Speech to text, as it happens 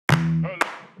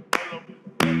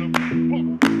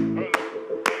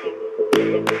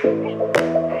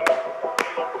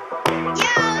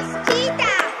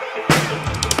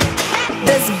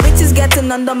This bitch is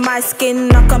getting under my skin.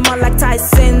 Knock 'em out like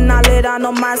Tyson. I lay down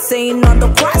on my scene on the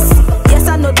cross. Yes,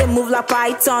 I know they move like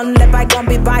Python. Let bygone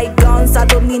be bygones. I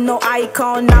don't need no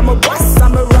icon. I'm a boss,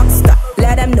 I'm a rockstar.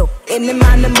 Let them know,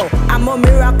 Inimainimo, I'm a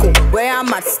miracle. Where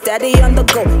I'm at, steady on the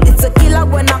go. It's a killer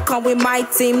when I come with my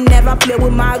team. Never play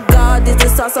with my God, it's the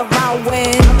source of my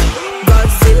win.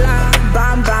 Godzilla,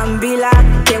 bam bam billa.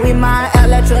 Came with my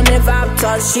electronic vibe,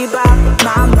 Toshiba.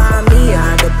 Mamamia,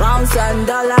 the pounds and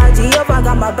dollars. Jehova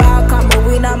got my back, I'm a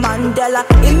winner, Mandela.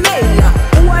 Imela,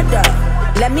 what up?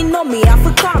 Let me know me, I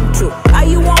feel come true. Are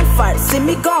you on fight? See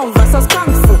me gone versus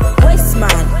kung fu. Waste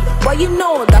man, but you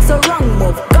know that's a wrong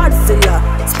move. Godzilla,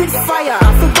 spit fire,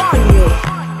 I feel burn you.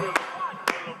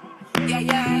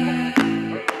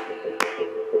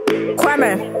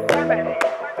 Kweme.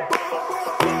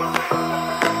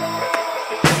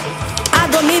 I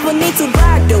don't even need to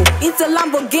brag though. It's a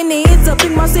Lamborghini, it's a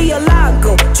big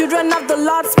murcielago. Children of the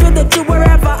Lord, spill the truth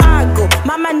wherever I go.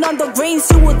 My man on the greens,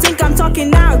 you would think I'm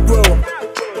talking aggro.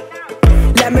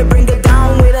 Let me bring it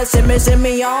down with a shimmy,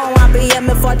 shimmy on. I be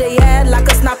aiming for the head like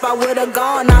a sniper with a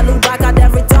gun. I look back at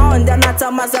every turn, then I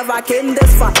tell myself I came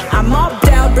this far. I'm up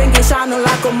down, bringing shining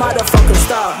like a motherfucking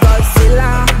star.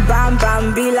 Godzilla, bam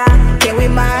bam billa. Came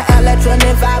with my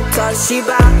electronic vibe,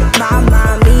 Toshiba.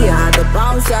 Mamamia, the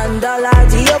pounds and dollars.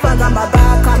 Jehova got my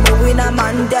back, I'm a winner,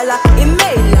 Mandela.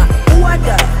 Imela, what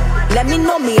up? Let me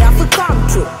know me, I feel come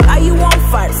true. Are you on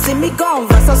fight? See me gone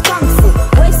versus kung fu.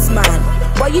 Waste man,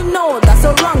 but you know that's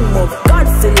a wrong move.